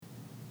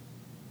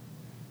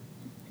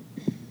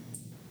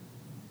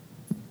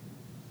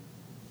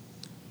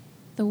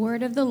The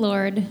word of the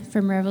Lord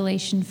from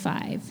Revelation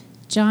 5.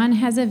 John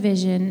has a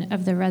vision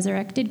of the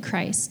resurrected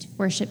Christ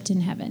worshipped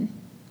in heaven.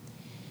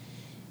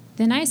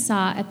 Then I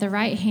saw at the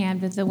right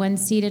hand of the one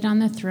seated on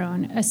the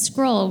throne a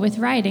scroll with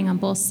writing on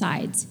both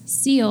sides,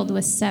 sealed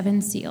with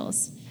 7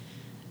 seals.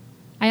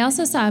 I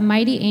also saw a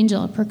mighty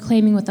angel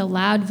proclaiming with a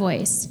loud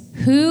voice,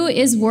 "Who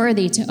is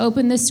worthy to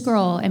open the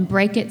scroll and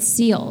break its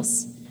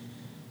seals?"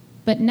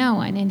 But no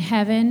one in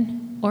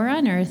heaven or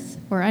on earth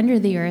or under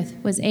the earth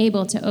was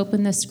able to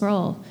open the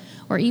scroll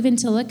or even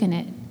to look in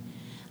it.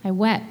 I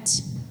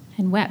wept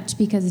and wept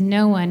because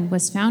no one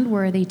was found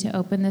worthy to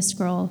open the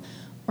scroll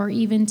or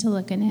even to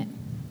look in it.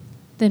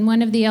 Then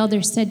one of the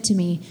elders said to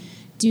me,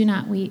 "Do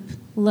not weep.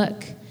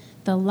 Look,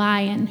 the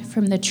Lion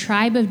from the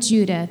tribe of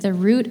Judah, the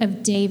root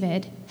of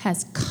David,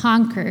 has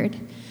conquered,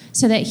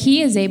 so that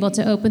he is able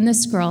to open the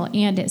scroll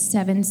and its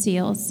 7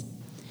 seals."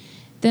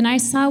 Then I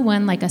saw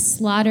one like a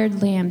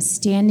slaughtered lamb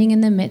standing in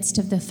the midst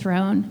of the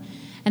throne,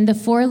 and the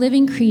 4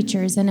 living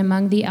creatures and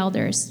among the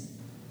elders.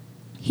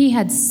 He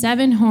had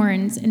 7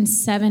 horns and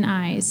 7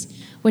 eyes,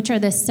 which are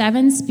the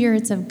 7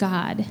 spirits of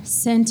God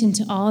sent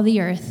into all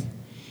the earth.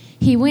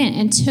 He went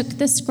and took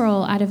the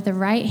scroll out of the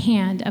right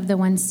hand of the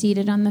one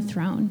seated on the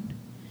throne.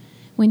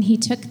 When he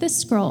took the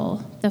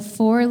scroll, the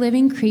 4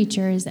 living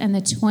creatures and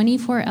the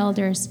 24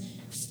 elders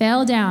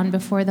fell down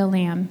before the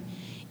Lamb.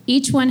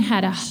 Each one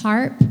had a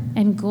harp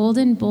and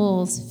golden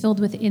bowls filled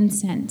with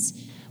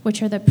incense,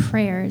 which are the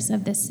prayers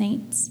of the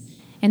saints.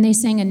 And they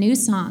sang a new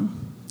song.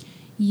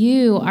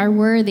 "You are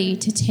worthy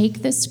to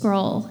take the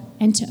scroll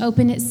and to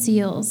open its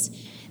seals,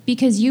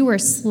 because you were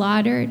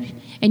slaughtered,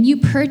 and you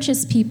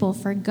purchased people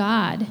for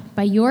God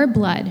by your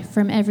blood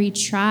from every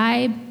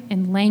tribe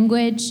and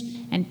language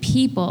and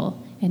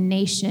people and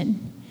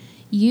nation.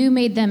 You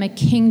made them a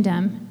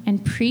kingdom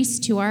and priests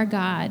to our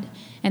God,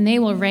 and they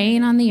will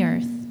reign on the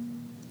earth."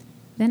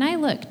 Then I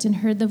looked and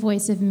heard the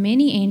voice of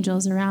many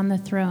angels around the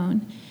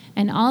throne,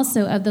 and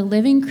also of the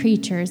living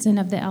creatures and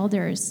of the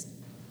elders.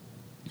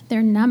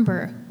 Their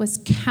number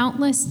was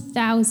countless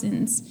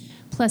thousands,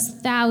 plus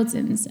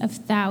thousands of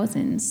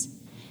thousands.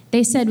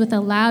 They said with a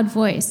loud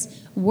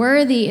voice,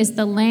 "Worthy is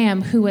the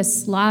Lamb who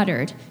was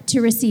slaughtered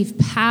to receive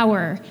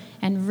power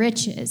and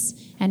riches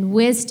and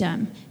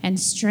wisdom and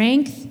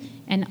strength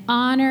and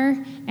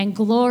honor and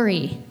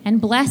glory and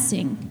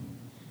blessing."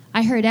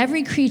 I heard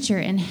every creature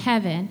in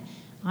heaven,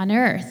 on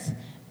earth,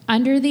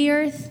 under the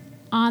earth,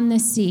 on the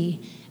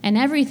sea, and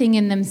everything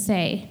in them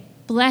say,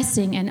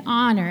 "Blessing and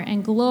honor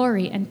and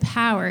glory and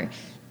power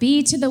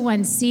be to the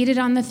one seated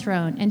on the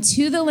throne and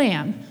to the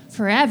Lamb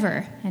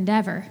forever and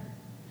ever."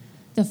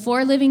 The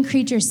 4 living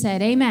creatures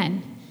said,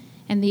 "Amen,"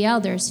 and the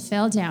elders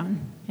fell down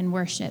and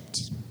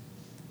worshiped.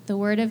 The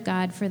word of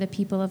God for the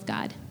people of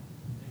God.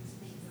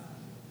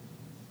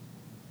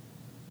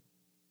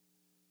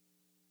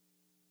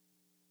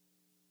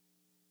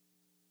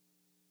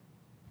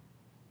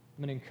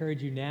 I'm going to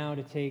encourage you now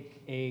to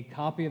take a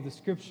copy of the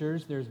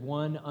scriptures. There's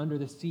one under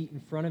the seat in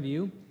front of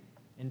you,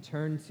 and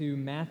turn to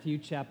Matthew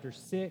chapter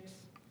 6.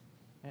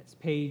 That's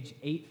page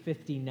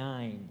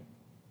 859.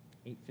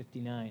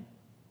 859.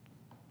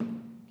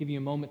 Give you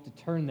a moment to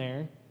turn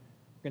there.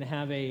 We're going to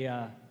have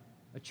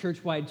a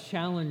church-wide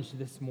challenge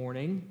this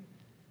morning.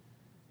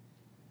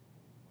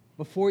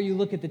 Before you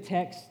look at the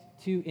text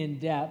too in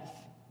depth,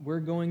 we're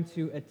going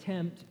to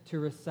attempt to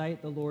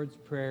recite the Lord's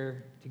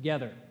Prayer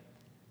together.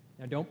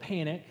 Now, don't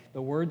panic.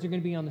 The words are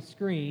going to be on the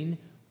screen,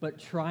 but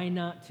try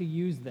not to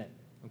use them,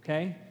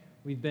 okay?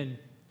 We've been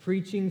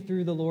preaching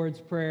through the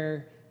Lord's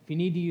Prayer. If you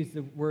need to use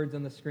the words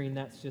on the screen,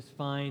 that's just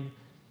fine.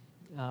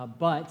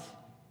 But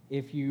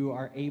if you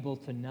are able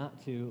to not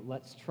to,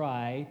 let's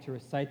try to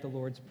recite the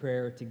Lord's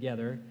Prayer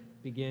together.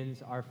 It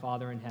begins, "Our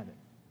Father in heaven,"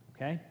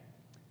 okay?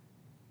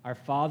 "Our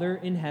Father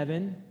in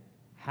heaven,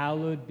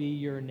 hallowed be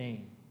your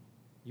name.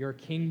 Your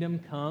kingdom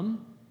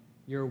come.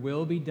 Your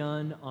will be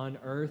done on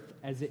earth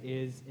as it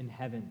is in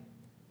heaven.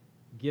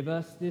 Give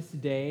us this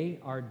day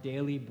our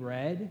daily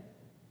bread,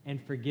 and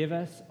forgive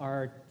us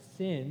our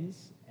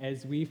sins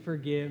as we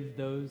forgive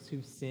those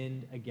who've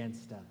sinned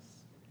against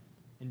us.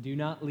 And do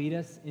not lead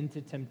us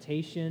into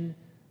temptation,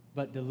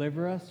 but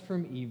deliver us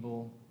from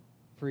evil.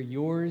 For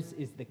yours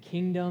is the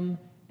kingdom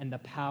and the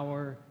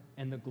power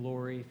and the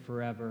glory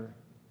forever.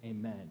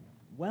 Amen."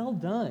 Well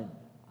done.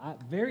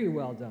 Very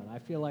well done. I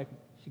feel like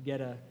we should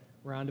get a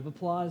round of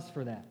applause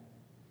for that.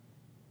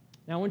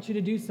 Now, I want you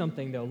to do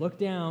something, though. Look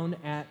down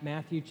at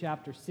Matthew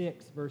chapter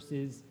 6,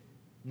 verses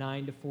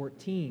 9 to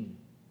 14.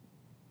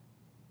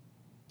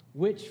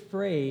 Which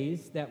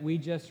phrase that we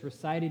just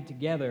recited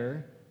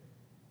together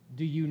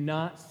do you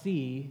not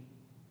see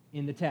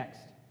in the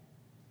text?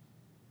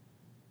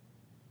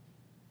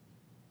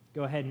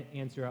 Go ahead and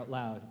answer out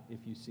loud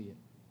if you see it.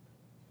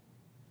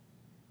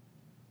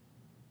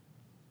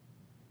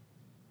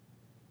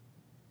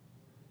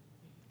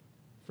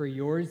 For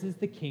yours is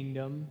the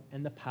kingdom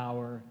and the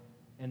power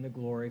and the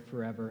glory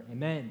forever.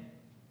 Amen.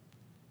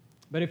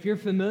 But if you're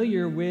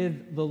familiar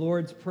with the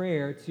Lord's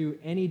Prayer to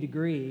any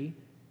degree,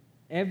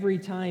 every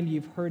time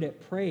you've heard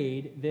it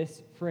prayed,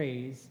 this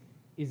phrase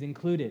is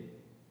included.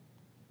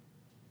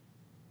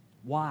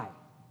 Why?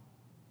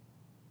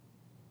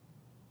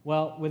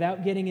 Well,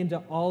 without getting into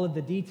all of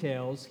the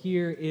details,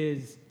 here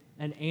is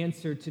an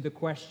answer to the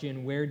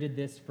question, where did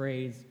this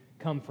phrase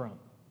come from?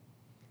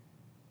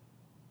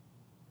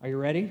 Are you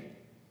ready?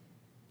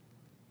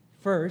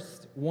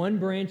 First, one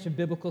branch of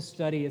biblical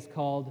study is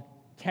called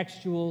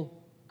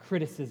textual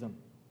criticism.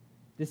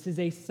 This is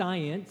a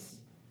science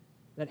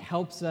that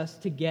helps us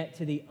to get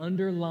to the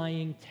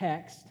underlying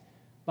text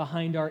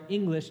behind our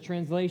English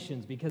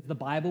translations, because the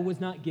Bible was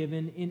not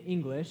given in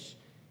English,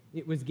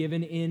 it was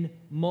given in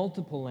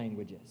multiple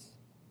languages.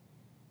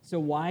 So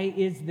why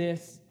is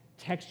this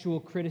textual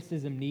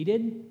criticism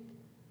needed?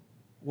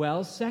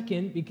 Well,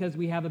 second, because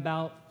we have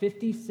about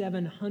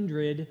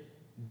 5,700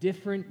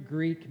 different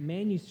Greek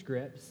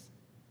manuscripts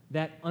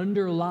that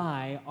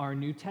underlie our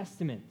New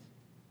Testament.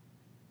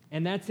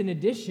 And that's in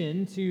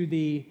addition to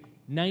the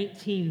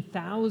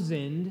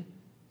 19,000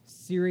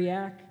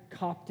 Syriac,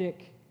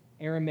 Coptic,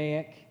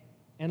 Aramaic,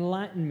 and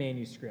Latin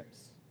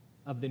manuscripts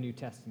of the New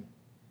Testament.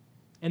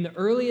 And the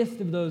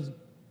earliest of those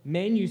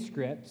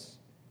manuscripts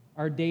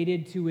are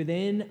dated to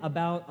within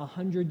about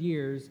 100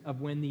 years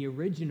of when the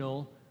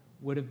original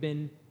would have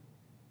been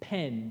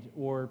penned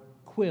or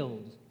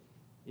quilled,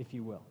 if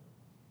you will.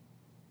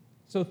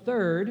 So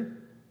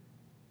third,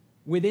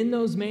 within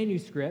those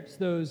manuscripts,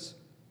 those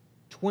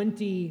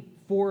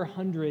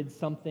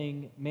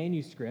 2,400-something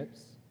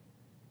manuscripts,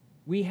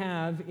 we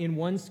have, in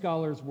one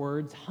scholar's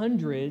words,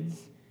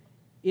 hundreds,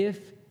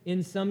 if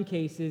in some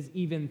cases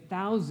even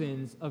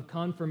thousands of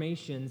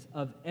confirmations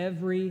of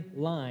every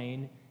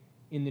line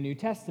in the New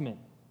Testament.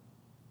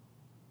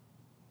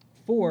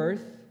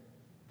 Fourth,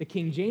 the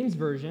King James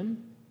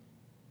Version,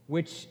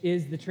 which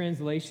is the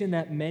translation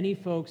that many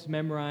folks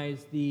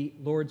memorize the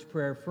Lord's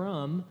Prayer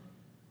from,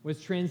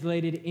 was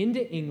translated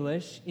into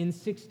English in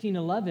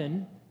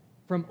 1611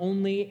 from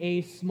only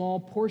a small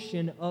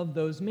portion of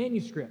those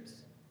manuscripts.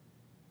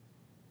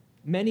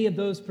 Many of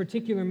those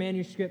particular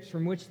manuscripts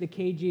from which the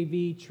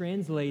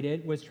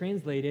KJV was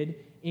translated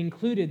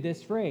included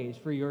this phrase,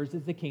 "For yours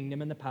is the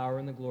kingdom and the power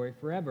and the glory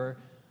forever."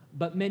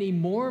 But many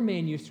more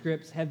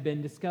manuscripts have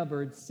been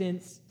discovered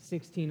since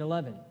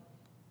 1611.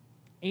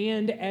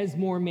 And as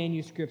more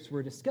manuscripts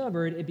were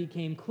discovered, it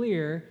became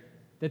clear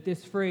that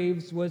this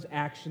phrase was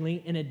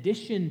actually an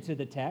addition to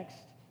the text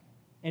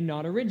and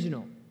not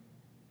original.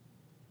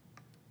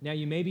 Now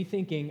you may be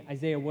thinking,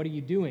 Isaiah, what are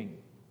you doing?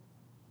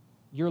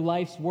 Your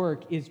life's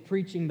work is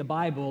preaching the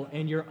Bible,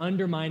 and you're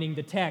undermining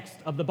the text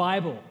of the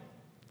Bible.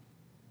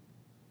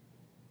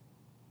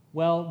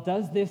 Well,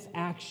 does this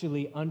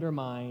actually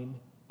undermine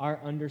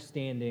our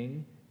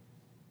understanding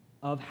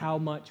of how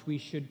much we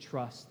should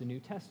trust the New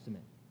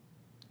Testament?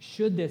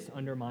 Should this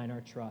undermine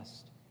our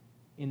trust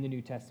in the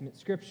New Testament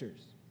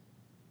scriptures?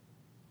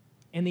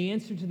 And the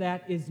answer to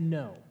that is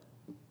no.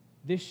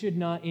 This should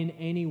not in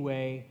any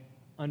way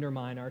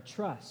undermine our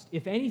trust.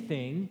 If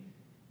anything,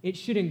 it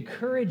should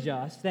encourage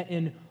us that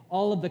in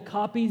all of the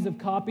copies of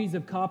copies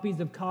of copies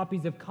of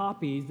copies of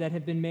copies that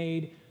have been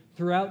made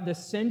throughout the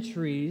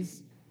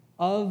centuries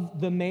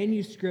of the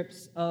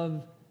manuscripts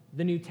of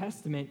the New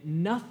Testament,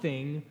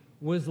 nothing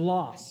was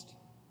lost.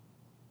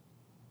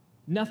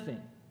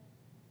 Nothing.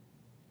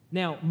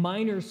 Now,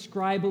 minor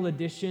scribal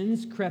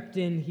additions crept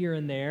in here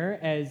and there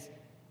as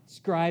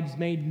scribes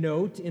made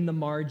note in the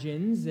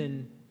margins,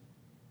 and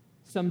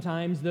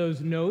sometimes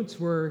those notes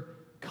were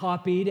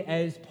copied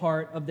as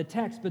part of the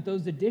text, but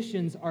those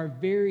additions are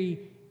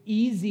very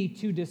easy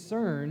to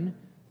discern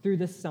through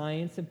the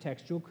science of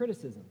textual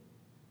criticism.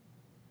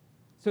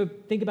 So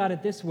think about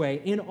it this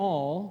way. In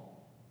all,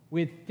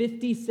 with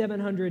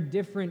 5,700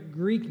 different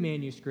Greek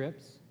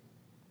manuscripts,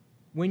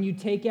 when you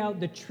take out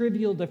the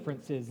trivial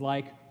differences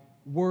like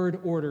word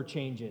order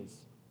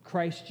changes,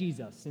 Christ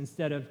Jesus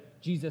instead of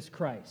Jesus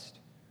Christ,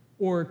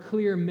 or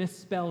clear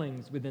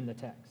misspellings within the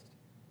text,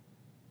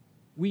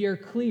 we are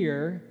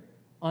clear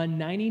on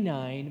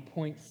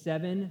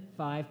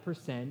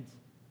 99.75%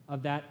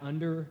 of that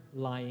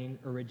underlying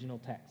original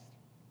text.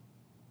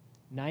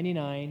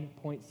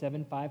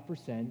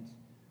 99.75%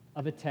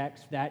 of a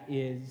text that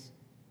is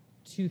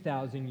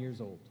 2,000 years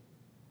old.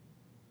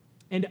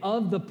 And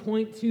of the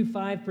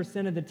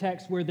 0.25% of the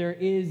text where there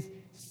is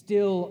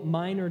still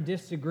minor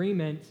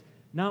disagreement,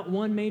 not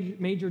one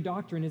major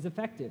doctrine is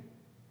affected.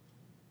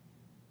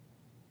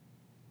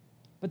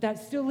 But that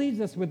still leaves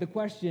us with the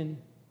question,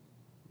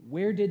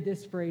 where did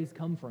this phrase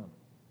come from?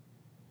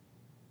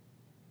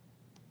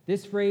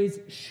 This phrase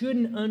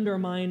shouldn't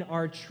undermine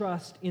our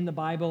trust in the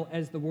Bible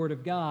as the Word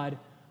of God,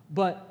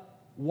 but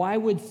why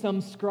would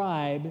some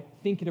scribe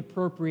think it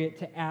appropriate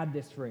to add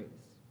this phrase?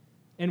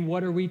 And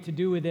what are we to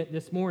do with it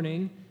this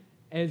morning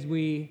as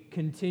we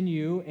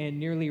continue and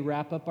nearly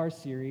wrap up our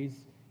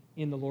series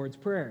in the Lord's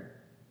Prayer?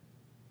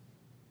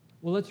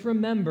 Well, let's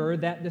remember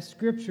that the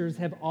Scriptures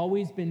have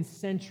always been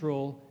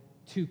central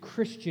to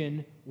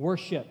Christian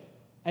worship,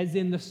 as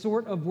in the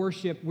sort of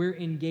worship we're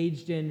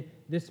engaged in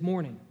this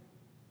morning.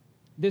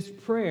 This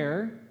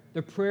prayer,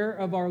 the prayer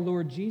of our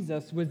Lord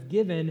Jesus, was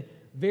given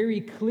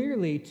very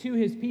clearly to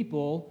his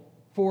people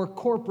for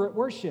corporate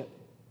worship.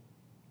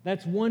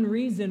 That's one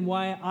reason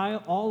why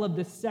all of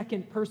the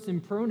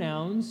second-person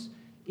pronouns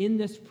in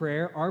this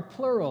prayer are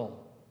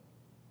plural.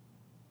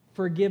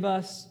 Forgive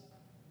us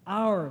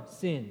our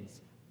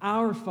sins.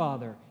 Our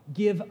Father,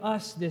 give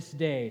us this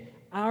day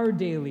our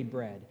daily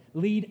bread.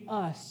 Lead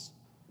us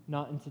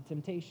not into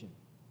temptation.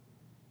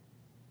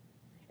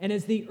 And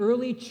as the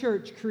early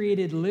church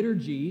created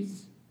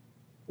liturgies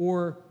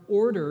or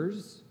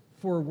orders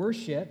for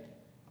worship,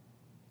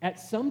 at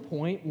some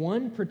point,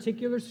 one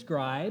particular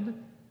scribe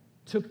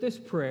took this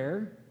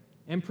prayer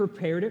and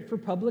prepared it for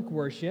public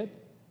worship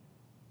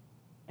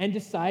and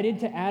decided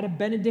to add a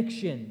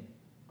benediction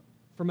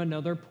from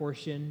another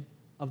portion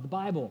of the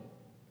Bible,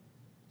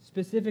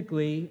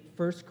 specifically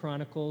 1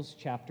 Chronicles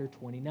chapter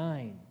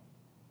 29,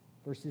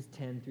 verses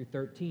 10 through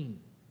 13.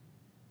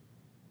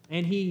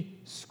 And he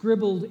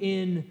scribbled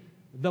in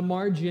the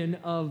margin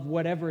of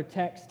whatever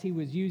text he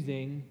was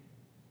using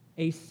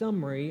a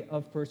summary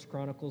of 1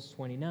 Chronicles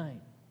 29.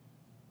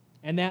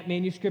 And that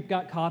manuscript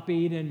got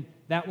copied, and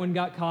that one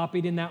got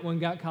copied, and that one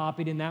got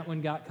copied, and that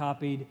one got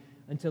copied,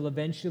 until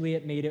eventually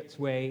it made its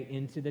way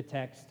into the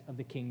text of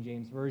the King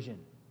James Version.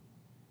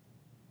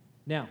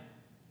 Now,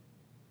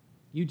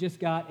 you just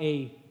got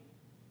a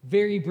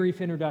very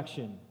brief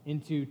introduction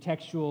into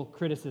textual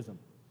criticism.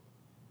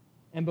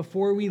 And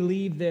before we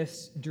leave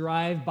this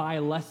drive-by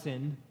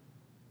lesson,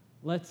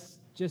 let's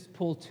just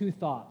pull two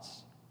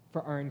thoughts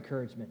for our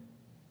encouragement.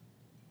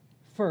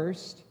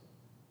 First,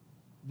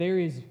 there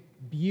is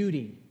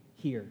beauty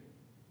here.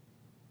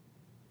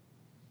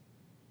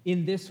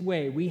 In this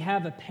way, we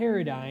have a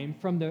paradigm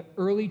from the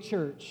early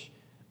church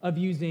of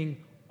using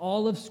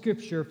all of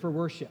Scripture for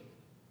worship,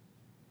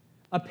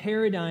 a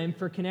paradigm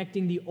for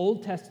connecting the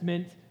Old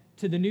Testament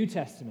to the New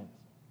Testament,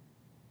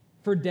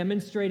 for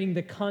demonstrating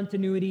the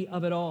continuity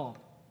of it all,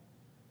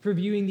 for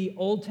viewing the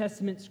Old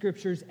Testament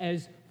Scriptures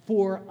as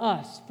for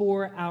us,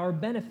 for our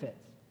benefit.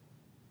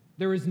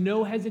 There is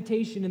no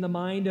hesitation in the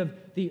mind of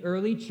the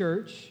early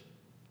church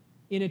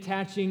in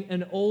attaching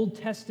an Old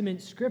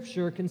Testament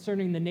Scripture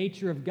concerning the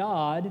nature of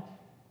God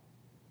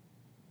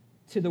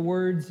to the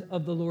words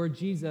of the Lord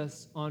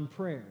Jesus on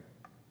prayer.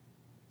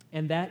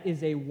 And that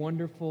is a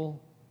wonderful,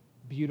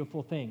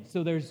 beautiful thing.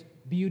 So there's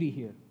beauty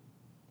here.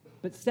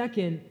 But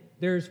second,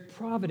 there's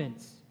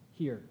providence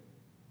here.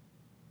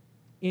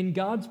 In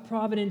God's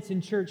providence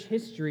in church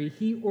history,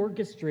 He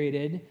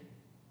orchestrated,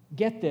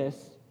 get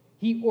this,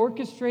 He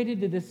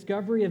orchestrated the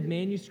discovery of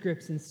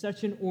manuscripts in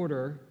such an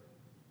order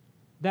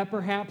that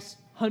perhaps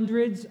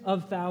hundreds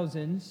of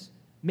thousands,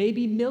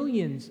 maybe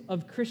millions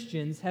of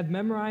Christians have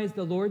memorized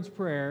the Lord's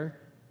Prayer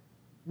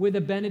with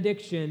a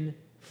benediction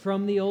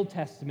from the Old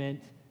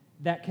Testament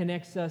that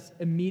connects us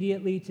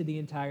immediately to the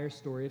entire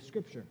story of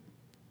Scripture.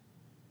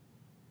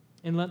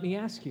 And let me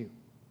ask you,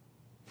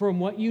 from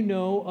what you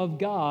know of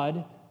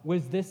God,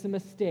 was this a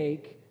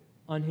mistake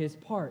on His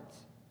part?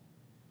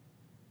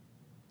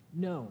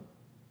 No.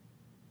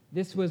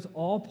 This was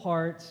all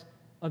part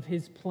of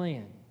His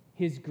plan,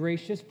 His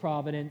gracious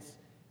providence.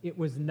 It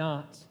was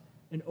not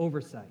an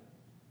oversight.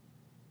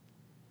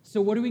 So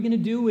what are we going to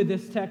do with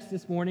this text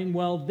this morning?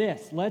 Well,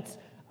 let's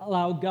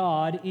allow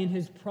God in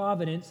His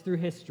providence through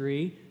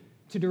history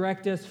to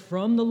direct us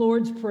from the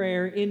Lord's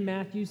Prayer in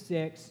Matthew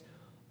 6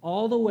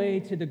 all the way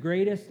to the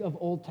greatest of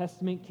Old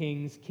Testament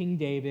kings, King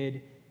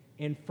David,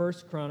 in 1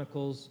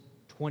 Chronicles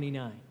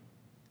 29.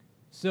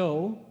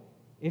 So,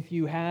 if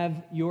you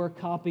have your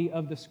copy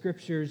of the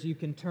Scriptures, you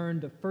can turn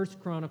to 1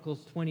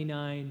 Chronicles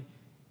 29.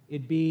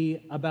 It'd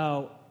be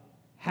about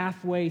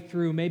halfway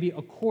through, maybe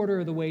a quarter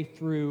of the way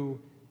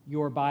through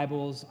your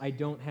Bibles. I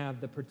don't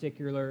have the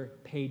particular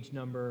page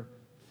number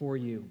for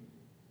you.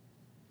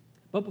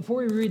 But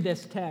before we read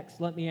this text,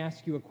 let me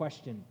ask you a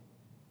question.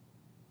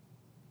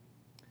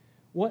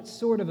 What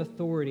sort of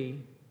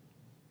authority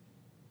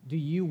do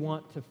you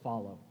want to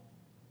follow?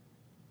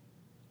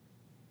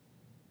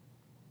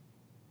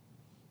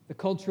 The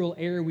cultural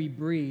air we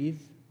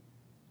breathe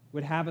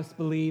would have us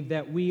believe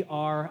that we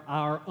are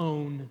our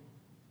own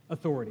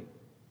authority.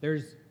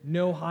 There's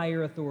no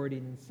higher authority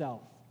than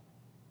self.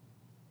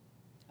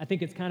 I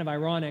think it's kind of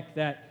ironic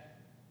that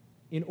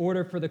in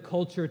order for the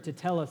culture to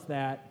tell us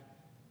that,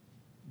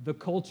 the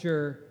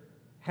culture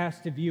has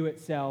to view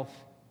itself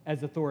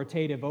as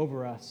authoritative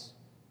over us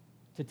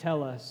to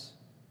tell us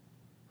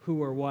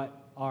who or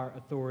what our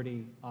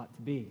authority ought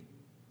to be.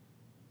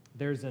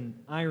 There's an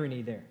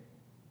irony there.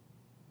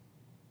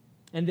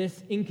 And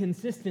this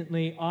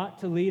inconsistently ought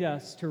to lead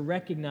us to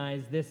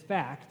recognize this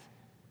fact: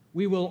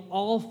 we will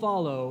all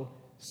follow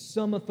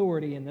some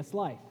authority in this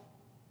life.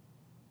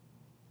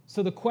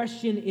 So the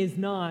question is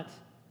not,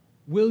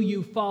 will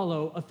you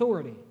follow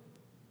authority?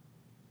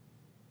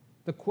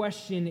 The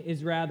question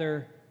is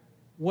rather,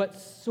 what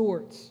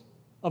sort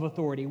of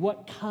authority,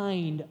 what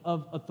kind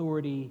of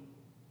authority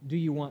do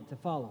you want to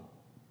follow?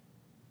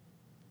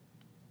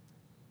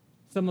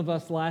 Some of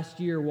us last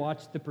year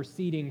watched the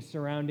proceedings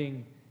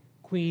surrounding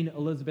Queen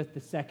Elizabeth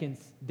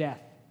II's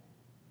death,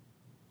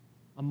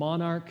 a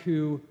monarch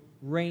who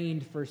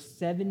reigned for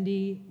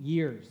 70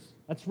 years.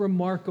 That's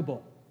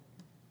remarkable.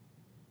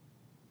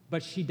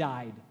 But she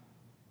died.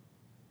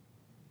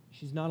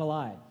 She's not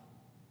alive.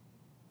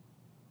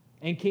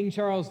 And King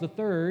Charles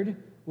III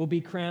will be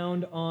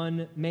crowned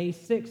on May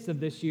 6th of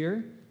this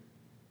year.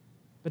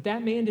 But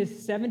that man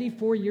is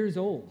 74 years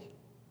old.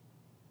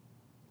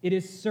 It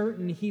is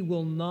certain he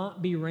will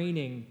not be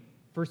reigning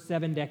for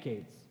 7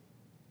 decades.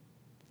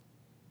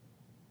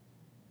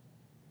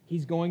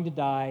 He's going to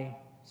die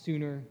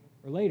sooner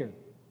or later.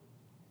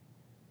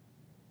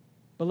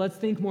 But let's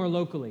think more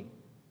locally.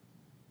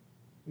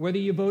 Whether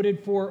you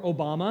voted for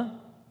Obama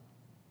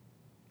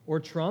or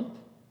Trump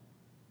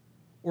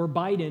or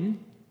Biden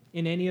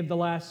in any of the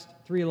last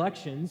 3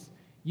 elections,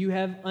 you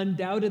have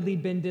undoubtedly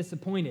been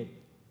disappointed,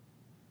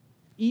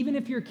 even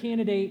if your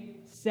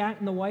candidate sat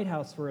in the White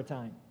House for a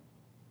time.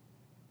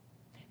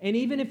 And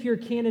even if your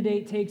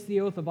candidate takes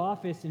the oath of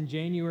office in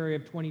January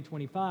of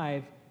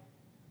 2025,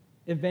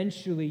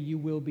 eventually you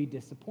will be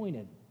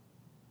disappointed.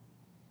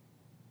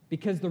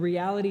 Because the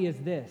reality is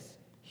this: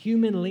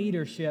 human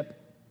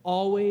leadership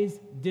always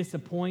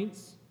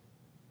disappoints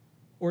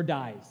or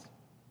dies.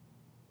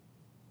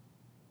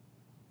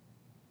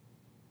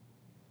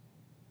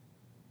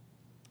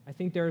 I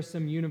think there are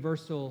some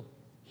universal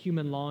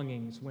human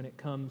longings when it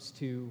comes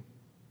to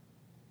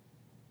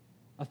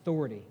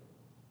authority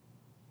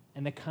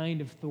and the kind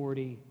of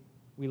authority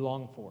we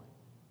long for.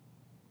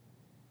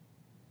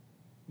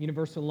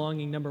 Universal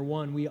longing number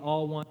 1, we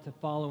all want to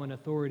follow an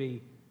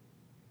authority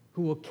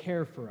who will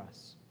care for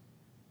us.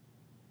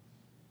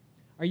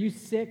 Are you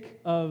sick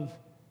of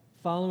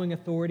following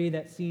authority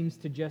that seems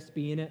to just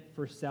be in it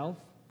for self?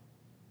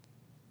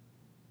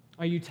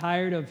 Are you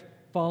tired of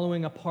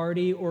following a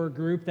party or a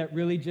group that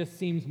really just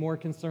seems more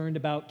concerned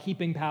about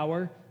keeping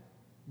power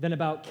than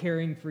about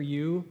caring for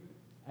you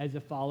as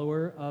a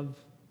follower of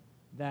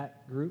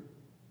that group?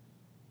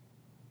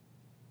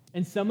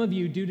 And some of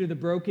you, due to the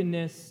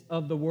brokenness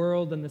of the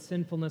world and the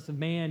sinfulness of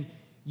man,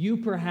 you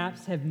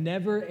perhaps have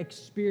never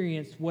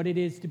experienced what it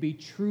is to be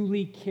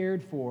truly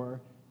cared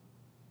for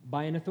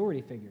by an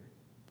authority figure.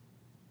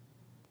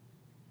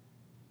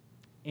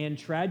 And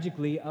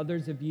tragically,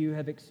 others of you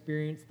have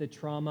experienced the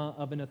trauma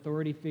of an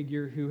authority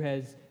figure who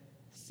has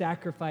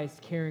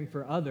sacrificed caring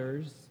for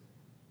others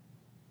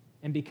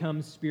and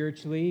become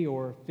spiritually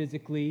or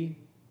physically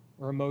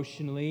or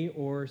emotionally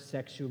or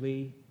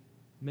sexually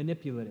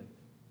manipulative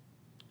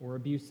or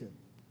abusive.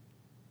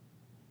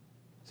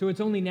 So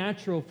it's only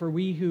natural for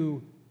we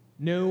who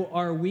know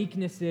our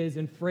weaknesses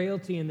and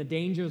frailty and the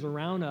dangers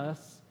around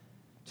us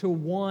to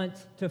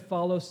want to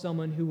follow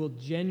someone who will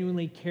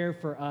genuinely care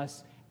for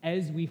us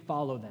as we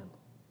follow them.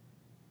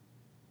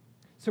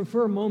 So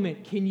for a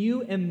moment, can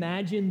you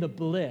imagine the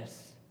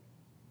bliss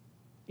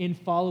in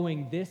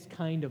following this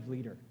kind of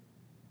leader?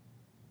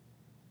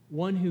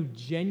 One who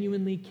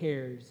genuinely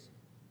cares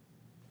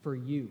for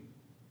you.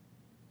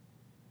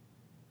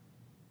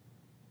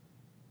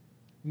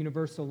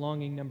 Universal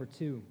longing number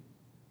 2.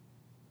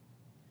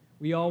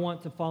 We all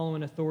want to follow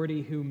an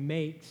authority who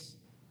makes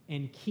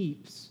and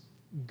keeps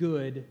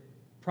good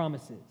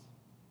promises.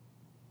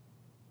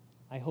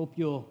 I hope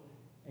you'll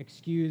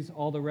excuse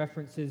all the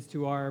references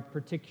to our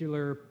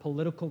particular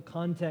political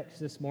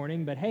context this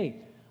morning, but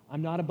hey,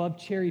 I'm not above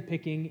cherry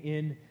picking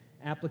in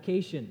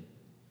application.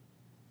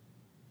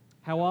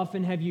 How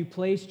often have you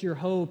placed your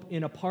hope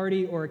in a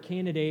party or a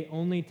candidate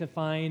only to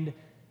find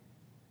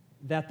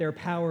that their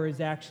power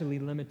is actually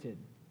limited?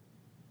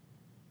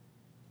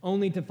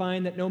 Only to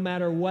find that no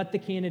matter what the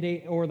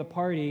candidate or the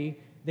party,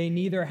 they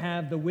neither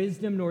have the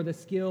wisdom nor the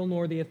skill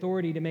nor the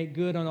authority to make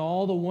good on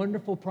all the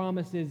wonderful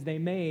promises they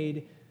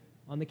made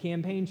on the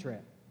campaign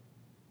trail.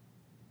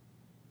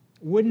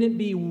 Wouldn't it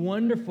be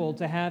wonderful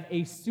to have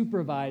a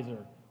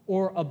supervisor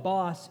or a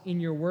boss in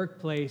your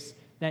workplace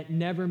that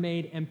never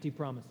made empty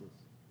promises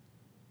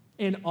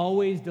and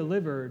always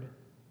delivered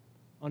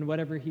on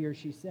whatever he or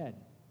she said?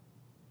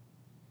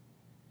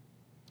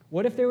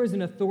 What if there was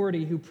an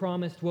authority who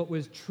promised what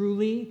was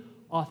truly,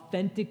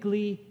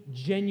 authentically,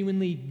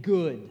 genuinely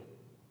good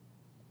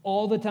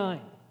all the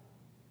time,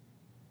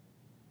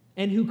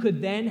 and who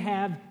could then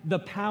have the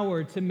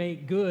power to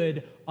make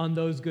good on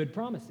those good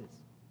promises?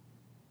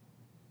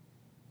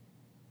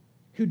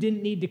 Who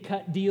didn't need to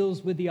cut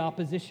deals with the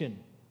opposition?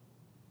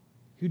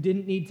 Who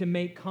didn't need to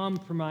make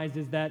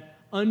compromises that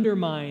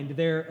undermined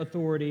their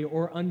authority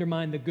or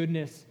undermined the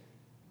goodness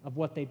of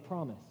what they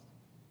promised?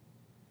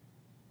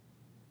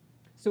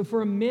 So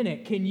for a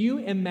minute, can you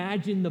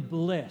imagine the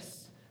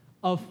bliss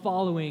of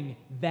following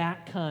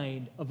that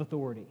kind of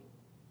authority,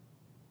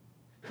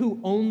 who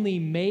only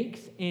makes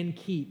and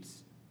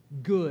keeps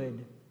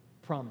good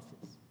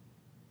promises?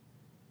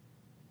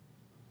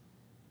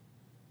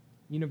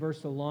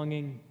 Universal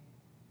longing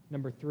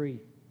number 3.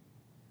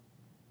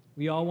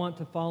 We all want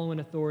to follow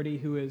an authority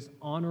who is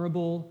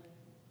honorable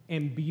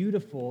and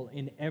beautiful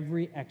in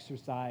every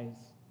exercise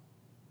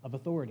of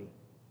authority.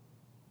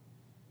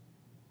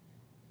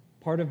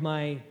 Part of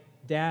my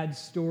dad's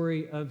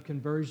story of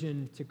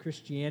conversion to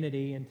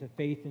Christianity and to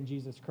faith in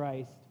Jesus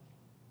Christ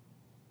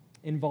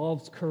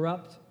involves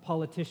corrupt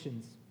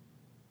politicians.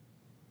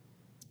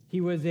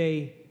 He was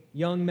a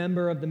young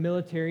member of the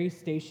military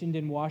stationed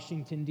in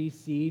Washington,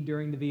 D.C.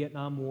 during the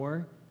Vietnam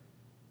War.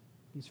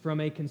 He's from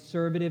a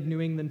conservative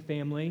New England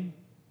family,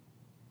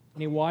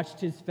 and he watched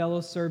his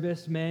fellow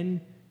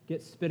servicemen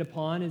get spit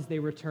upon as they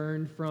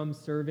returned from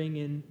serving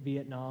in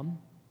Vietnam.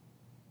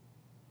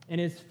 And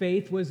his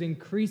faith was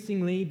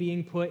increasingly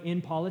being put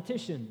in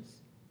politicians,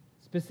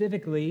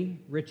 specifically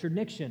Richard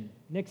Nixon.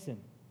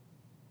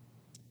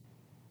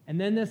 And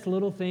then this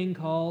little thing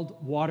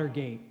called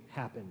Watergate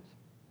happened.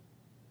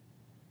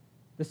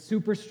 The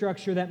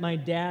superstructure that my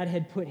dad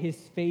had put his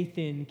faith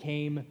in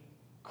came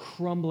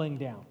crumbling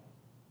down.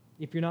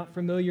 If you're not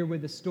familiar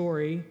with the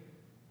story,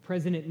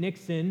 President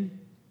Nixon,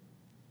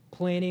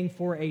 planning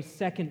for a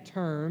second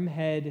term,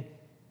 had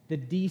the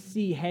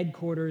D.C.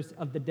 headquarters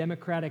of the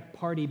Democratic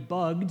Party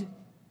bugged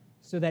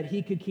so that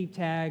he could keep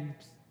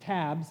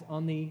tabs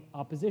on the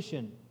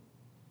opposition.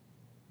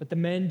 But the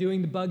men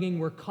doing the bugging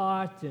were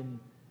caught, and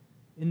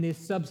in this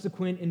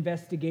subsequent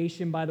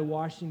investigation by the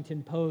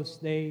Washington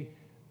Post, they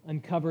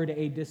uncovered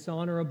a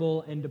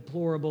dishonorable and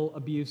deplorable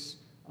abuse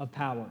of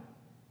power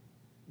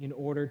in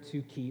order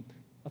to keep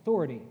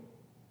authority.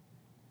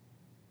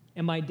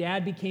 And my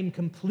dad became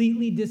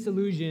completely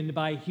disillusioned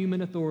by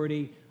human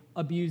authority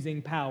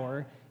abusing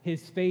power.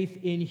 His faith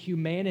in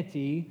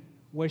humanity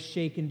was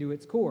shaken to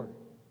its core.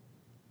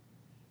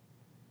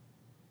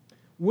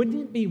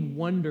 Wouldn't it be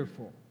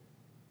wonderful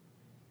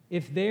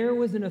if there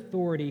was an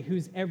authority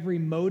whose every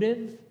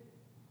motive,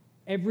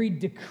 every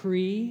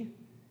decree,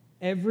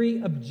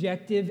 every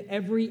objective,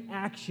 every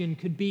action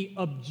could be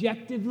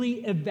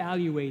objectively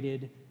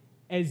evaluated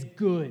as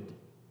good,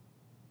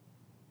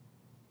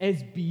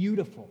 as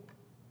beautiful,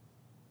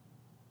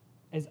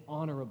 as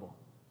honorable?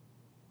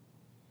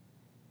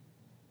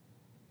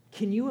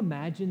 Can you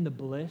imagine the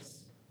bliss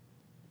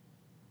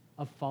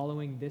of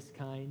following this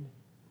kind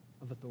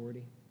of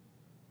authority?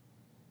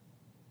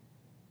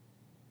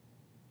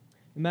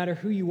 No matter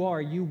who you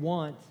are, you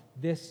want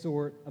this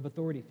sort of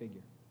authority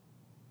figure.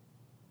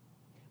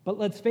 But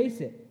let's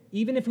face it,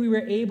 even if we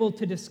were able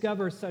to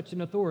discover such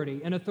an authority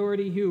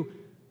who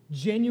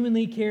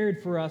genuinely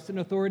cared for us, an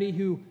authority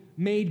who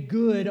made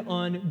good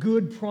on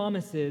good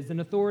promises, an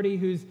authority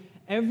whose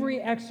every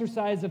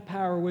exercise of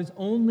power was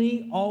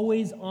only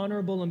always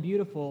honorable and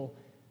beautiful,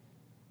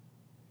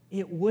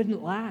 it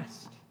wouldn't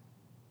last.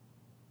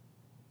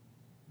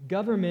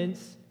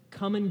 Governments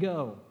come and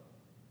go.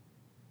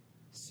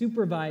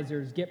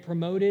 Supervisors get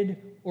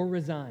promoted or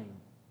resign.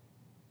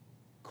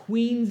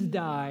 Queens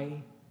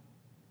die.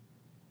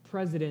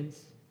 Presidents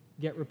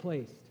get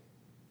replaced.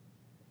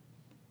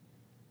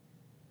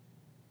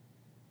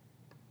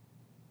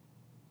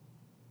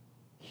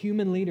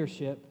 Human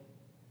leadership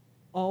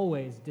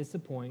always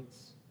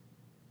disappoints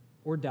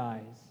or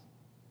dies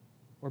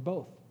or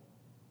both.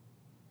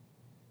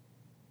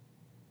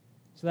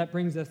 So that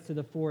brings us to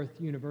the fourth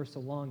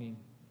universal longing.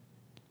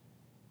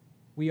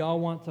 We all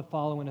want to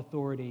follow an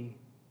authority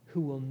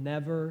who will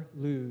never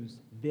lose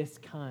this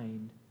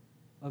kind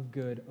of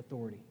good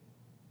authority.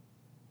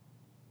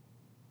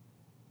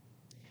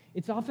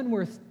 It's often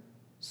worth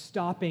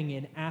stopping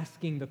and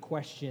asking the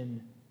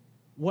question,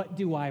 what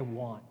do I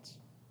want?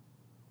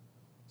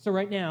 So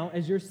right now,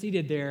 as you're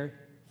seated there,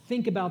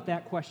 think about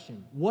that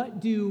question. What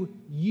do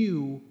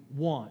you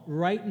want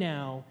right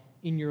now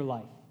in your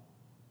life?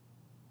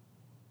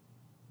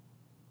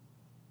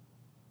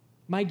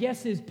 My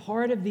guess is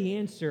part of the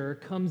answer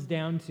comes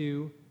down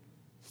to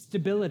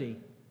stability,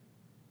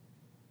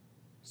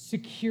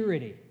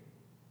 security,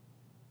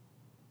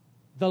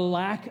 the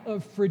lack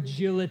of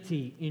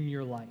fragility in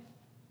your life.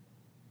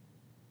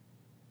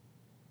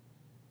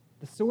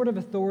 The sort of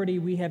authority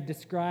we have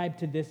described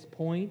to this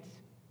point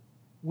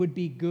would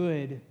be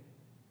good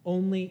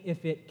only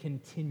if it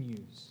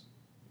continues,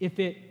 if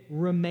it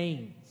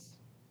remains,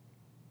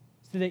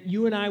 so that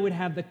you and I would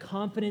have the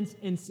confidence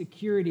and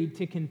security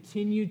to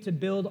continue to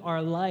build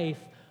our life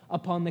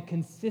upon the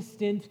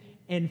consistent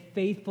and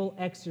faithful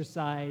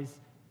exercise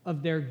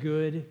of their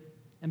good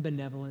and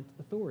benevolent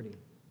authority.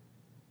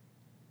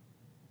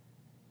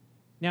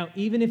 Now,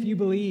 even if you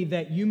believe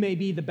that you may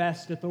be the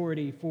best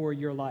authority for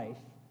your life,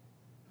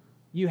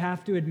 you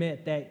have to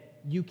admit that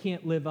you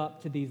can't live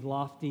up to these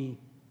lofty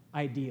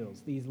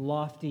ideals, these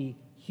lofty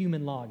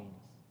human longings.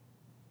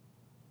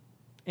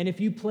 And if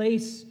you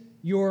place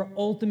your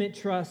ultimate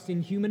trust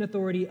in human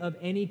authority of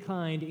any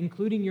kind,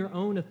 including your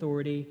own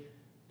authority,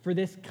 for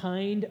this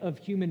kind of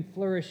human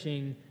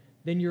flourishing,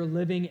 then you're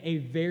living a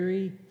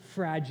very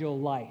fragile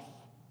life.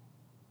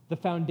 The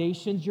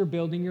foundations you're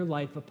building your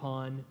life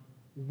upon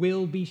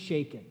will be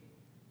shaken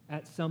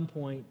at some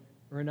point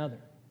or another.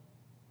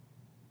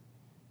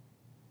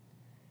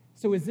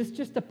 So is this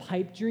just a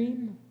pipe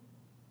dream?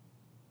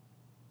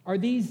 Are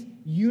these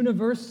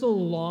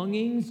universal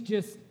longings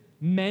just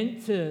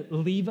meant to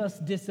leave us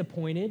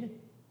disappointed?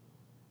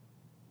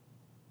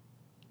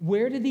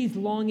 Where do these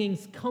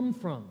longings come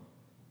from?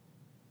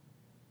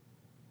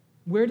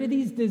 Where do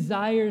these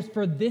desires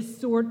for this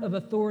sort of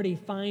authority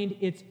find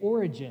its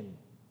origin?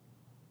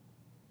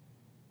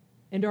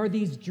 And are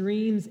these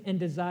dreams and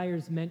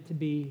desires meant to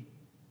be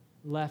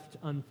left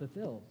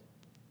unfulfilled?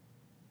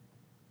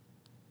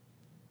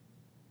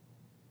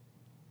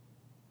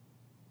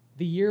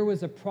 The year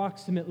was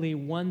approximately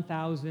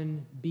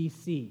 1000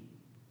 BC,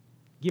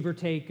 give or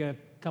take a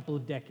couple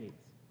of decades.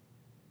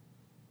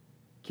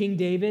 King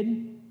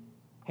David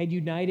had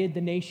united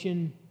the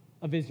nation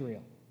of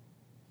Israel.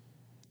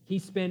 He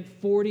spent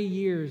 40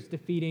 years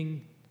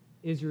defeating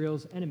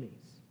Israel's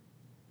enemies.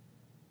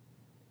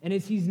 And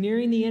as he's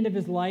nearing the end of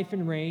his life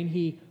and reign,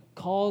 he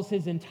calls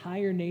his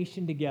entire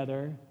nation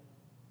together.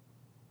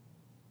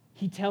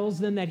 He tells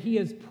them that he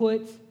has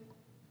put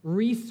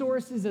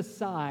resources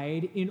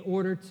aside in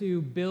order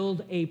to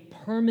build a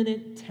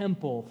permanent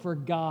temple for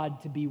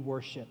God to be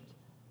worshiped.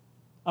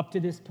 Up to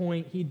this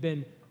point, he'd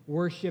been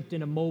worshiped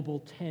in a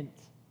mobile tent.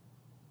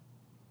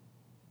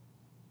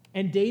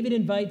 And David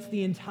invites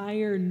the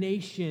entire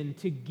nation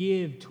to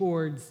give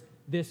towards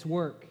this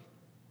work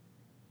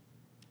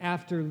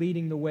after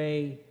leading the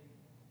way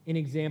in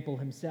example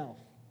himself.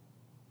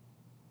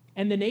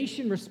 And the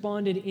nation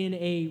responded in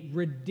a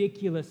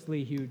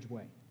ridiculously huge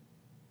way.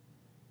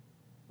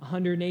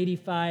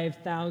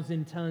 185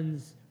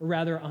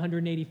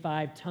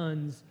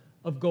 tons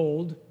of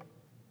gold,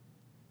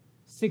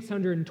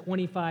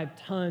 625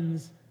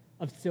 tons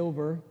of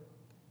silver,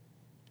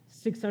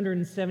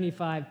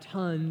 675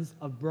 tons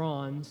of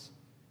bronze,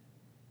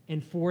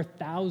 and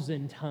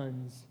 4,000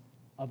 tons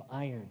of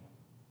iron.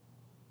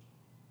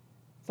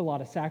 It's a lot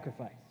of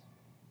sacrifice.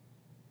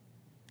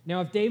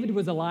 Now, if David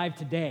was alive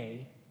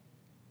today,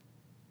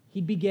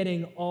 he'd be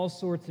getting all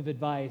sorts of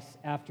advice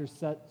after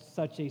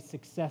such a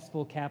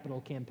successful capital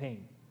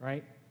campaign,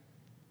 right?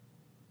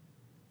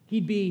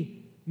 He'd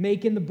be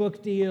making the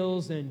book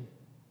deals and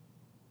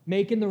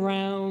making the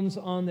rounds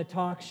on the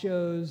talk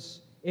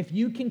shows. If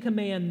you can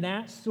command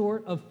that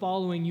sort of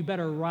following, you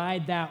better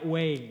ride that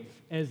wave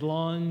as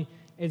long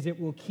as it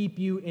will keep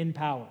you in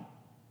power.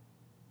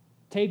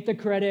 Take the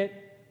credit,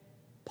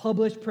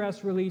 publish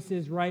press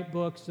releases, write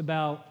books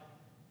about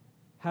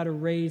how to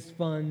raise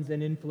funds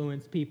and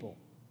influence people.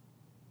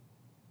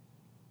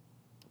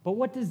 But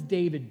what does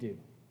David do?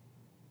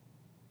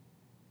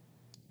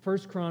 1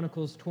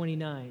 Chronicles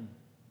 29,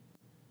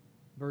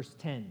 verse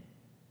 10.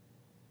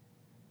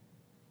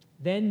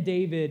 Then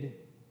David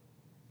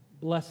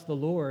blessed the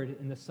Lord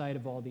in the sight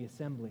of all the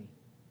assembly.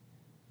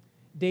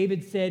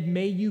 David said,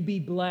 "May you be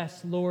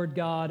blessed, Lord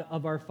God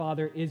of our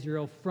father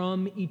Israel,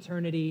 from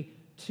eternity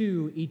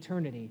to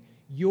eternity.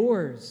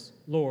 Yours,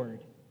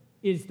 Lord,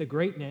 is the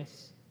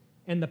greatness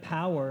and the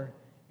power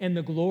and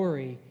the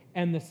glory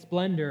and the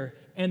splendor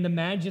and the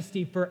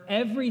majesty, for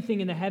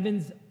everything in the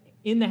heavens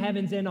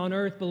and on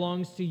earth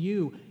belongs to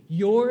you.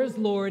 Yours,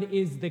 Lord,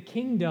 is the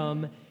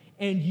kingdom,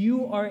 and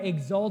you are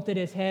exalted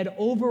as head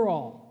over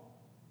all.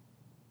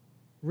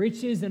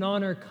 Riches and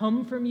honor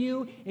come from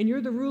you, and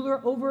you're the ruler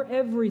over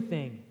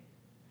everything.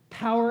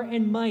 Power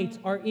and might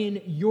are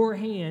in your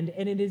hand,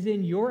 and it is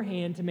in your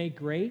hand to make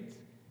great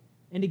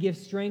and to give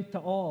strength to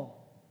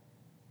all.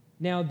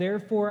 Now,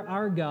 therefore,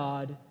 our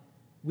God,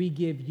 we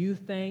give you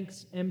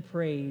thanks and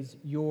praise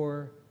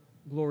your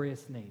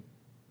glorious name."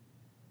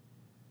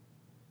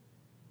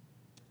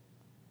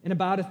 And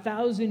about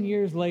 1,000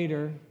 years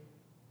later,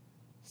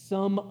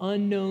 some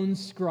unknown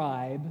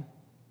scribe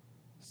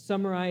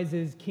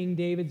summarizes King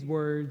David's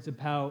words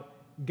about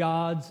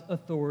God's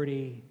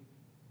authority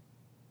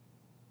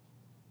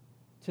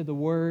to the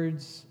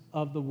words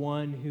of the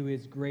one who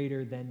is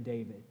greater than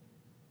David,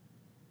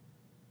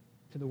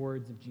 to the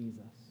words of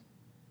Jesus.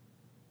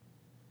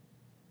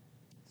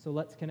 So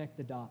let's connect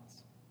the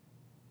dots.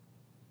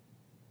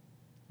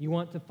 You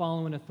want to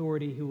follow an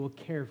authority who will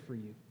care for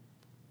you,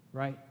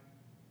 right?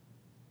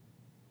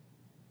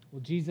 Well,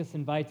 Jesus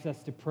invites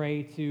us to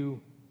pray to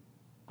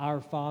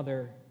our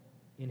Father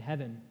in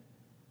heaven.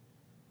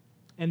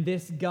 And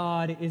this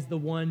God is the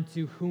one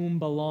to whom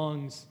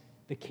belongs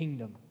the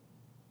kingdom.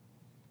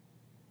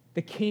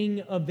 The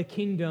King of the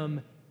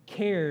kingdom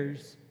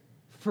cares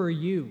for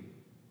you.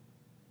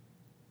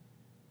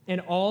 And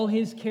all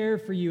his care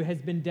for you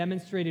has been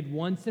demonstrated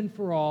once and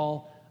for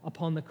all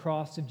upon the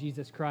cross of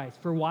Jesus Christ.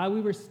 For while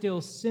we were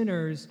still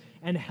sinners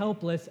and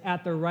helpless,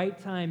 at the right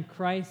time,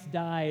 Christ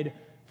died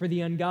for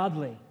the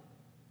ungodly.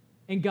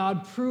 And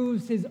God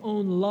proves his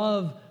own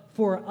love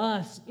for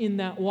us in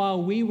that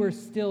while we were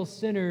still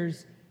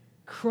sinners,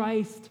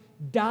 Christ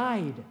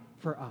died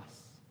for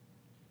us.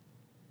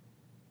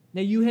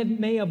 Now, you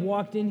may have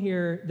walked in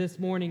here this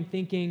morning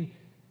thinking,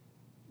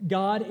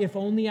 God, if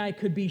only I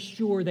could be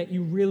sure that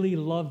you really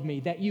love me,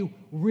 that you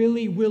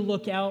really will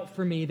look out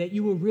for me, that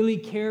you will really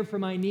care for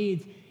my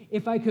needs.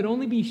 If I could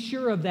only be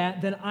sure of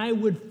that, then I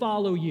would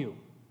follow you.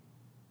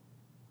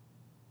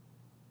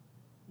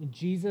 And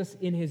Jesus,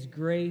 in his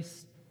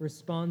grace,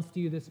 responds to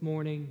you this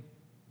morning,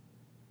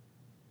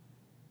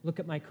 look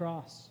at my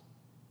cross.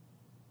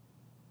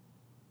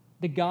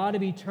 The God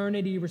of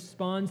eternity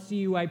responds to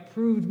you, I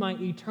proved my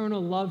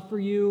eternal love for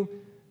you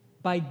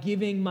by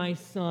giving my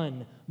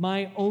Son,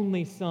 my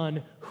only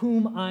Son,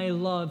 whom I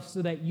love,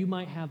 so that you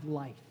might have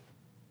life.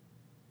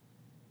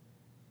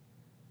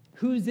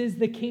 Whose is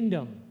the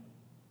kingdom?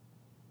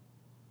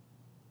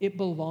 It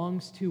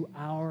belongs to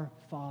our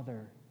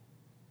Father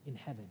in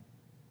heaven.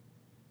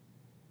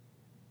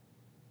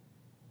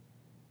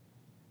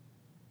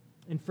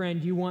 And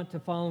friend, you want to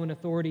follow an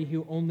authority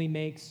who only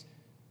makes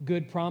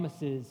good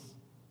promises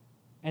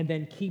and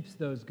then keeps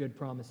those good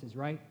promises,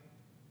 right?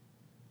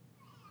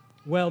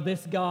 Well,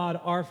 this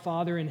God, our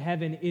Father in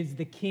heaven, is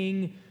the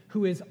King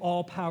who is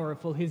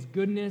all-powerful. His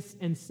goodness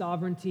and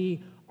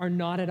sovereignty are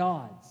not at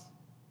odds.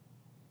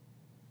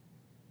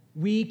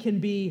 We can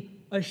be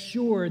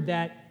assured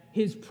that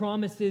his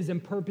promises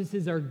and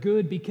purposes are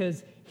good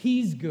because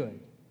he's good.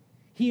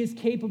 He is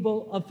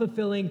capable of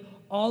fulfilling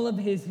all of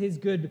his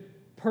good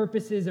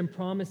purposes and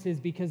promises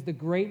because the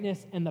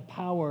greatness and the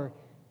power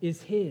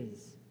is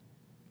his,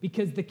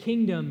 because the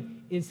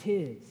kingdom is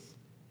his,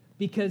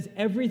 because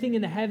everything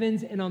in the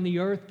heavens and on the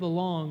earth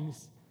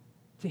belongs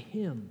to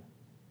him.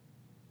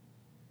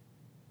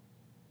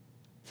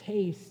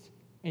 Taste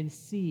and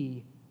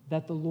see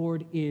that the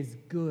Lord is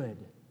good.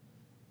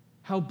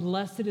 How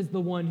blessed is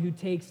the one who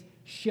takes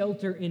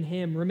shelter in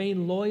him.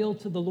 Remain loyal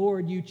to the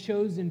Lord, you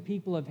chosen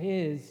people of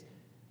his,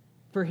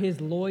 for his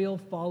loyal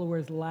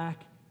followers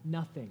lack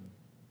nothing.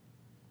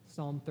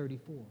 Psalm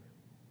 34.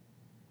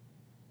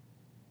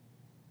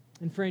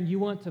 And friend, you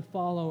want to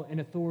follow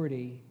an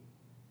authority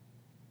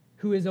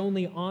who is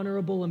only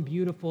honorable and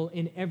beautiful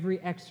in every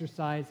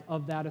exercise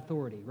of that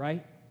authority,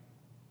 right?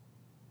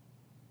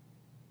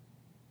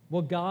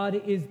 Well, God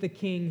is the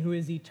King who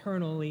is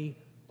eternally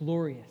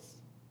glorious.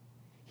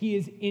 He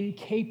is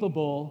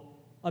incapable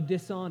of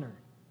dishonor.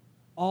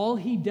 All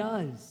he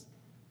does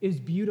is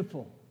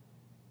beautiful.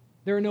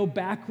 There are no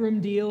backroom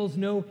deals,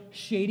 no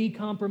shady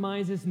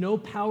compromises, no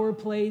power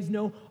plays,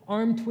 no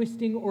arm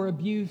twisting or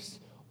abuse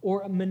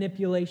or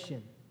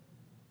manipulation.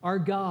 Our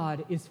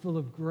God is full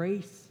of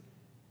grace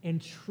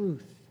and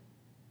truth.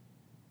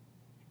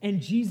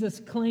 And Jesus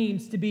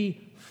claims to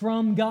be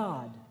from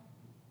God.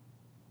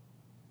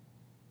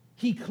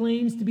 He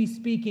claims to be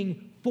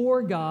speaking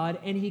for God,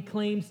 and he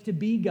claims to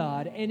be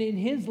God. And in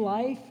his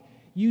life,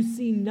 you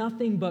see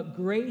nothing but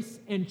grace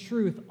and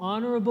truth,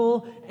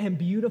 honorable and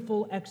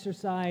beautiful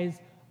exercise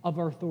of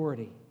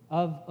authority.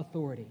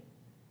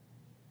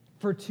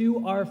 For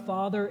to our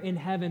Father in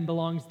heaven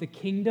belongs the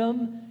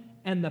kingdom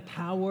and the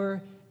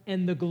power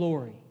and the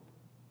glory.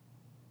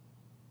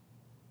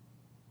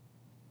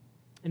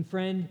 And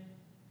friend,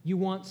 you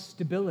want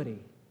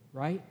stability,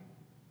 right?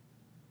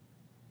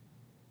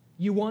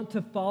 You want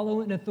to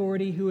follow an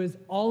authority who is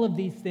all of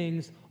these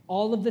things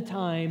all of the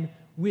time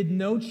with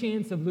no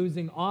chance of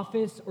losing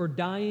office or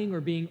dying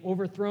or being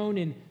overthrown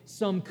in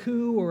some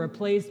coup or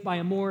replaced by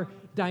a more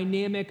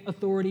dynamic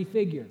authority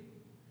figure.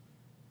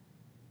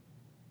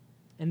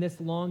 And this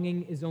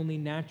longing is only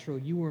natural.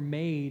 You were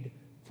made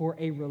for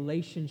a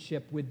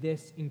relationship with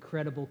this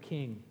incredible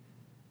King.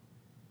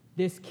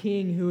 This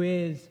King who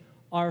is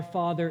our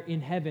Father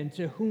in heaven,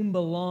 to whom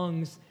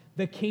belongs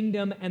the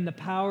kingdom and the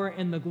power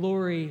and the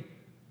glory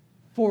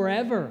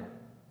forever,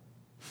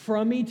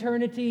 from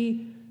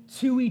eternity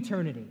to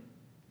eternity.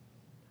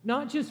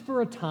 Not just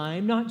for a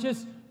time, not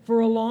just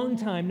for a long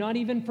time, not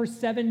even for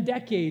 7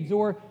 decades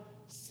or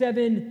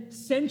 7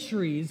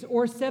 centuries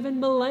or 7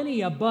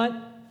 millennia, but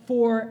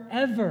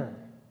forever.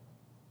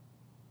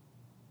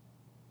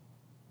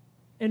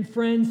 And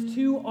friends,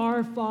 to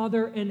our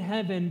Father in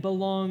heaven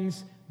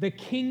belongs the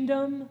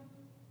kingdom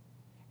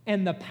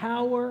and the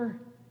power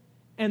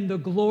and the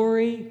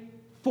glory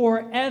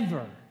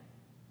forever.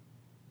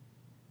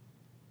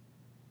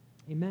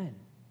 Amen.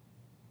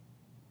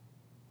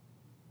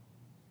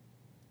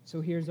 So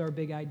here's our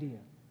big idea.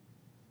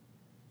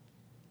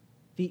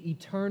 The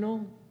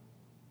eternal,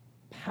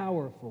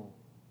 powerful,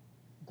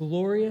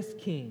 glorious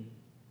King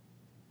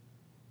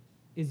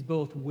is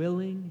both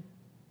willing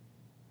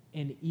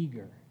and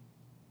eager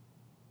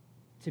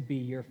to be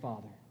your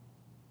Father.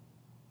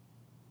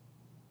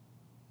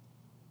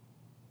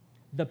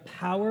 The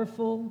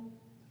powerful,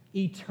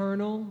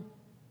 eternal,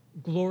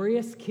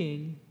 glorious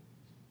King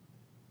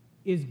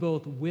is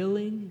both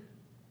willing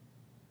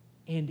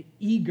and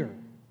eager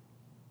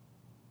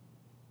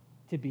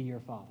to be your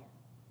Father.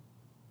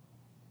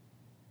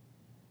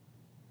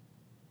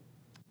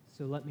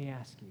 So let me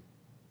ask you,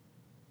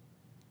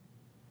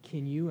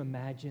 can you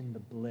imagine the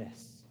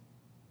bliss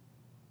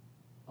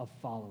of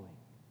following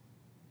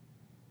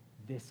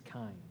this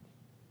kind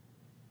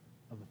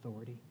of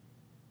authority?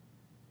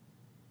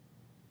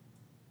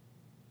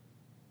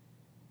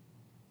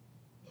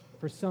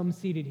 For some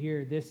seated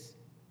here, this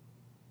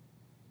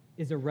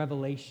is a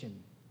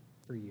revelation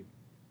for you.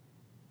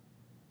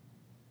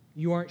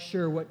 You aren't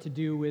sure what to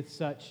do with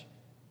such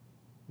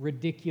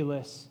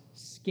ridiculous,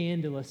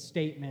 scandalous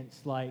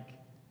statements like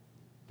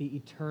the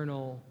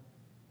eternal,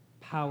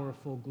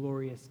 powerful,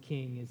 glorious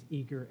King is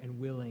eager and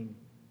willing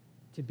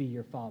to be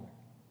your Father.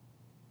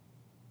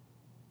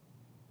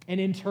 And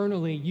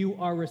internally, you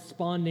are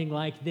responding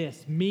like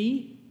this: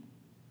 me,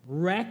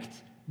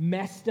 wrecked,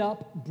 messed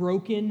up,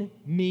 broken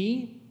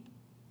me.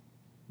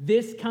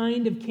 This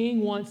kind of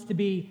King wants to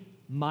be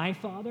my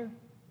Father?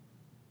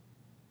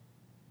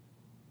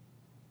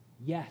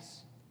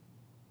 Yes.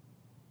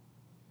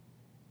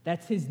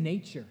 That's his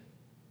nature.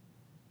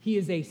 He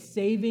is a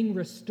saving,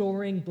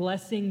 restoring,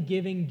 blessing,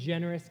 giving,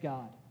 generous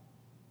God.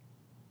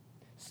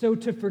 So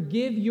to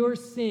forgive your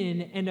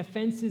sin and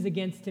offenses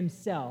against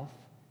himself,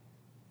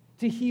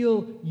 to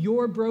heal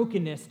your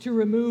brokenness, to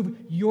remove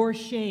your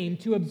shame,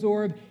 to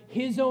absorb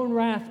his own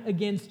wrath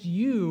against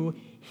you,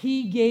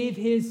 he gave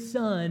his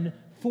Son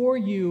for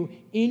you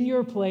in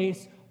your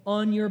place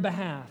on your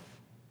behalf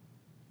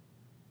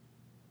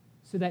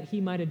so that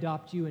he might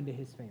adopt you into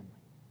his family.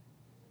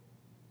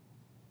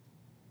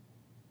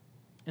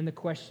 And the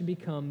question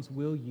becomes,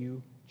 will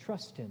you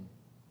trust him?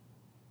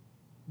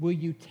 Will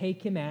you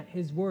take him at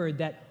his word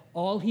that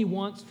all he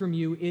wants from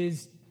you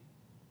is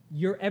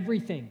your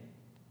everything?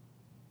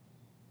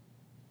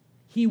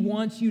 He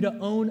wants you to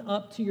own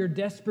up to your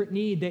desperate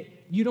need, that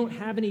you don't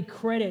have any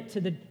credit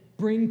to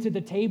bring to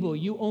the table.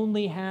 You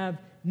only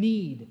have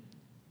need.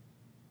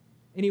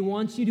 And he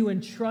wants you to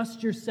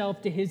entrust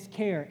yourself to his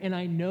care. And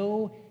I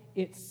know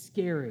it's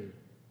scary.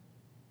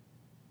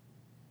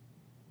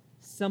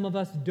 Some of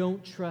us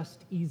don't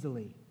trust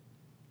easily.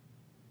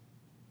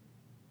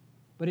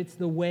 But it's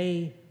the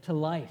way to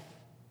life.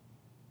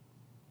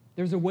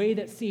 There's a way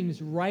that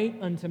seems right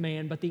unto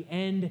man, but the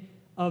end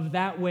of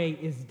that way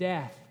is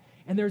death.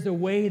 And there's a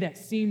way that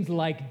seems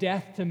like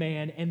death to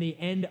man, and the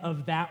end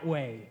of that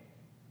way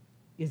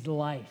is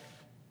life.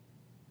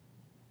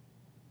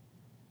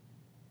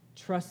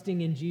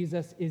 Trusting in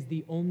Jesus is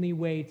the only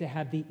way to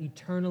have the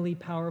eternally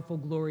powerful,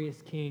 glorious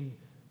King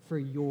for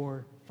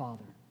your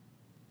Father.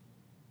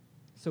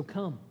 So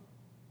come,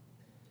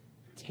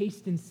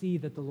 taste and see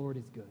that the Lord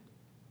is good.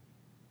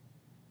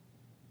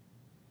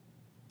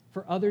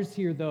 For others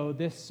here, though,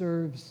 this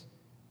serves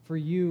for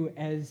you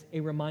as a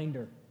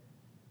reminder.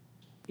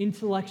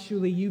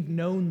 Intellectually, you've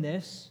known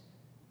this,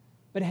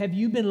 but have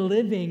you been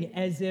living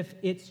as if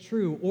it's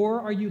true?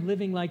 Or are you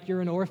living like you're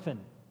an orphan?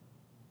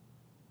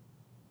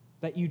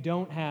 That you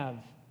don't have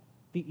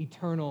the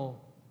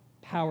eternal,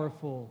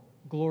 powerful,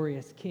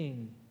 glorious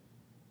King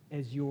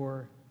as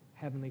your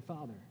Heavenly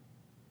Father?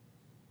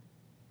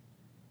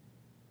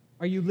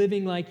 Are you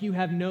living like you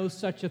have no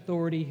such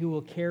authority who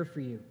will care for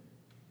you?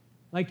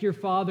 Like your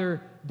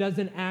Father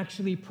doesn't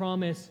actually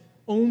promise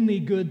only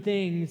good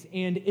things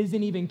and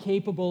isn't even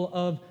capable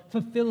of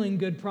fulfilling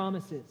good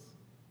promises?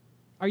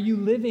 Are you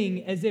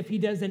living as if he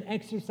doesn't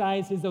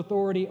exercise his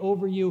authority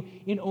over you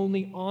in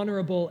only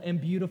honorable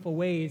and beautiful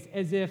ways,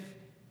 as if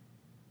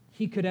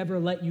he could ever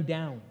let you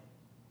down?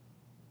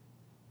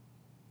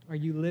 Are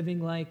you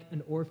living like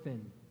an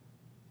orphan?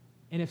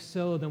 And if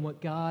so, then what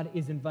God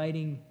is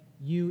inviting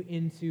you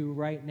into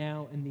right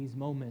now in these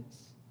moments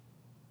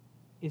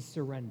is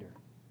surrender.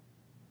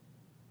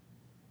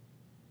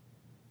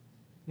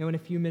 Now, in a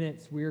few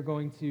minutes, we are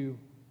going to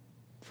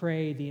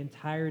pray the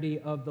entirety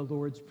of the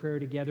Lord's Prayer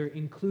together,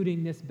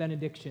 including this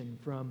benediction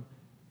from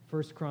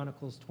 1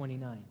 Chronicles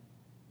 29.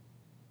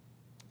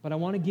 But I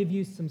want to give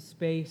you some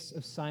space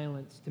of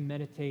silence to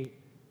meditate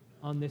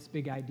on this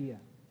big idea.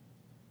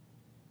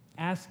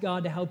 Ask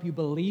God to help you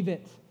believe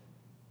it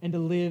and to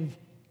live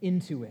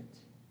into it.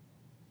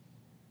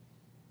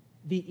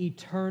 The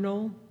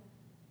eternal,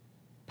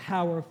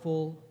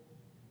 powerful,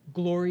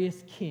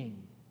 glorious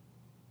King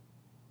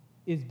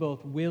is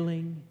both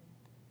willing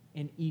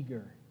and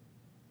eager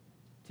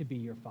to be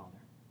your Father.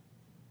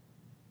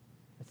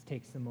 Let's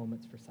take some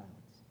moments for silence.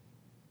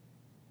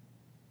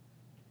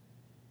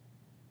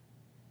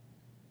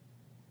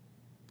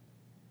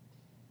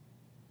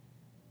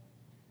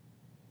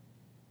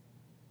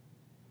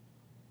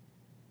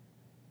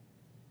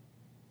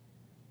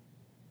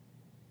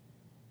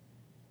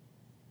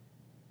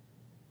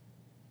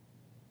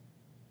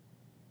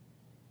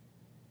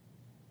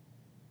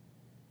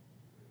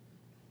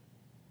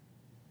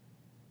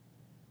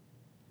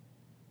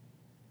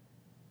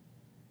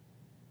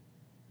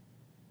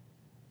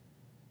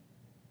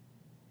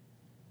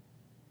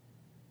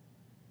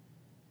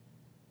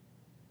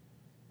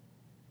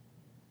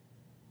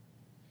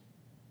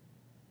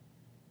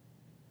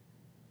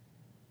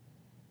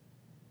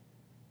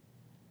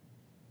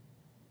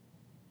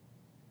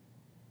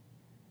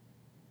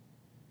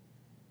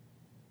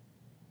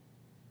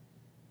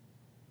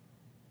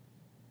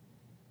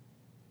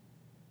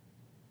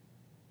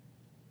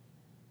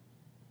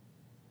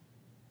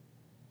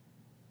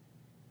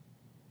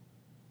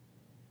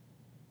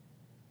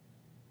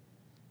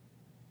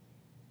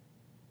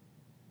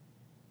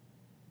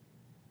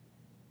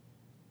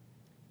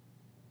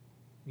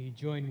 Will you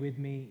join with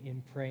me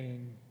in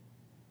praying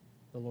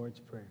the Lord's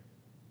Prayer?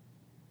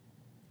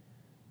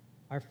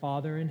 Our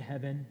Father in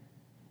heaven,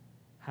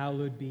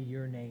 hallowed be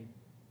your name.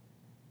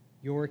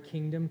 Your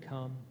kingdom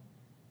come,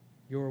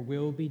 your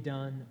will be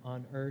done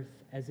on earth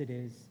as it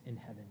is in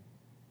heaven.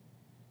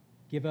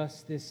 Give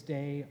us this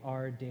day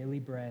our daily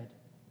bread,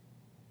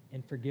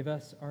 and forgive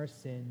us our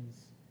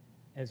sins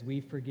as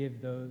we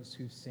forgive those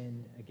who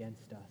sin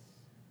against us.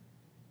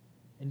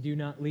 And do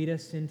not lead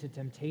us into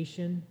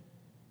temptation,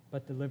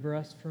 but deliver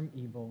us from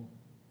evil.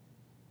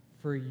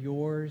 For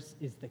yours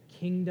is the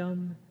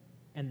kingdom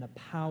and the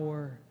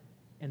power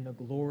and the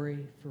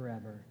glory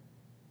forever.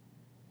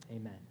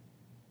 Amen.